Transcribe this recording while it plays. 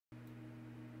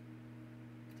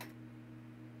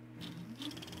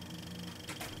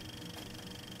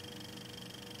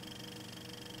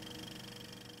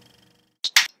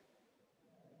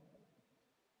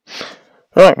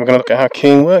Right, we're going to look at how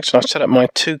keying works. I've set up my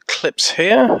two clips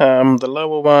here. The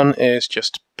lower one is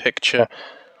just a picture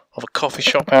of a coffee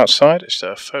shop outside. It's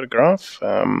a photograph.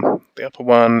 The upper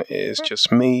one is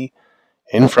just me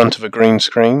in front of a green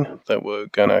screen that we're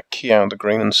going to key out the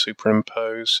green and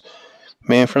superimpose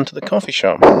me in front of the coffee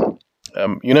shop.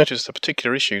 You notice the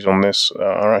particular issues on this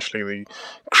are actually the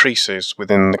creases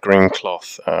within the green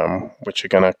cloth, which are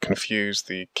going to confuse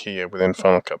the keyer within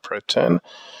Final Cut Pro 10.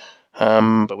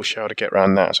 But we'll show how to get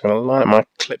around that. So I'm going to line up my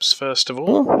clips first of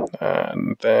all,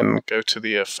 and then go to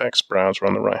the effects browser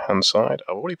on the right hand side.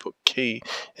 I've already put key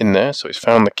in there, so it's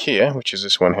found the keyer, which is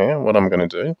this one here. What I'm going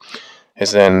to do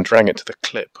is then drag it to the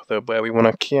clip where we want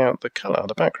to key out the colour,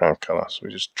 the background colour. So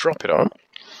we just drop it on,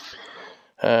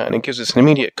 and it gives us an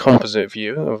immediate composite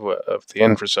view of the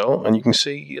end result. And you can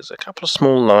see there's a couple of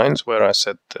small lines where I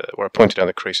said where I pointed out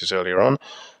the creases earlier on,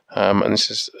 and this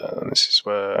is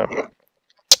where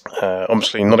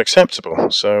obviously not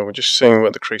acceptable. So we're just seeing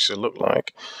what the creases look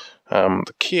like.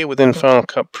 The keyer within Final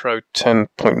Cut Pro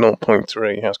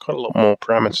 10.0.3 has quite a lot more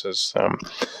parameters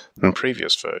than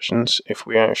previous versions. If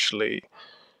we actually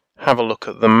have a look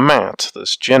at the matte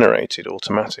that's generated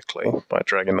automatically by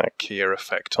dragging that keyer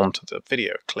effect onto the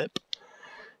video clip,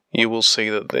 you will see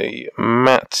that the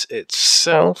matte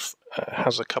itself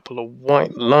has a couple of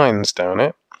white lines down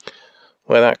it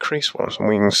where that crease was, and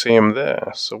we can see them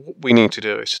there. So what we need to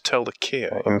do is to tell the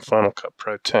keyer in Final Cut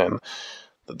Pro 10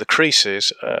 that the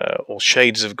creases, or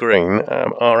shades of green,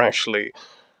 are actually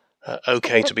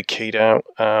okay to be keyed out.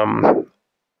 And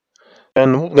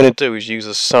what we're going to do is use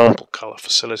the sample color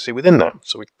facility within that.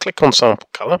 So we click on sample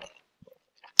color,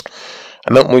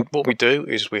 and then what we do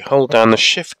is we hold down the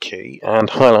shift key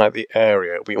and highlight the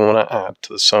area we want to add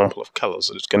to the sample of colors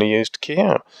that it's going to use to key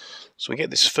out. So we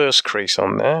get this first crease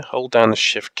on there, hold down the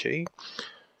shift key,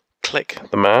 click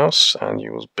the mouse, and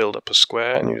you will build up a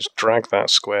square, and you just drag that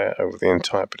square over the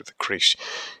entire bit of the crease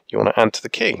you want to add to the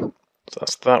key. So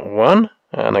that's that one,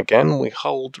 and again we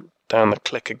hold down the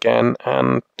click again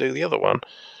and do the other one.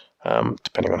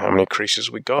 Depending on how many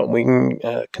creases we got, we can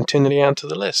continually add to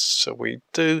the list. So we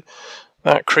do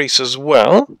that crease as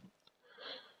well.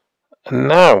 And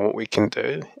now what we can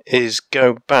do is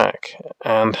go back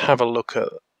and have a look at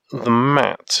the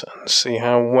matte and see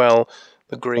how well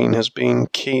the green has been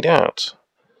keyed out.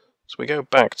 So we go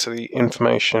back to the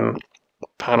information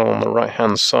panel on the right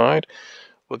hand side.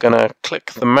 We're going to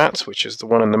click the matte, which is the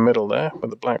one in the middle there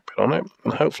with the black bit on it,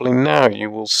 and hopefully now you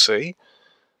will see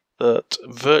that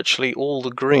virtually all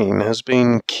the green has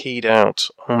been keyed out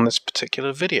on this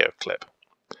particular video clip.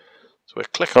 So we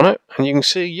click on it, and you can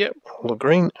see, yep, all the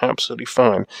green, absolutely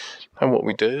fine. And what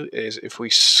we do is, if we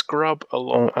scrub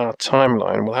along our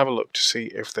timeline, we'll have a look to see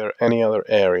if there are any other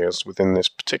areas within this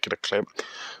particular clip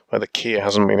where the keyer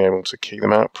hasn't been able to key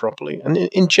them out properly. And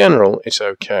in general, it's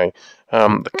okay.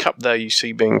 The cup there you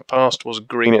see being passed was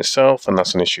green itself, and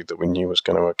that's an issue that we knew was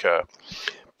going to occur.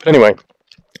 But anyway,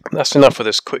 that's enough for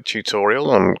this quick tutorial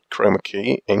on chroma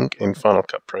key ink in Final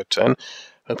Cut Pro 10.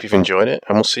 Hope you've enjoyed it,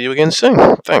 and we'll see you again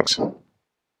soon. Thanks.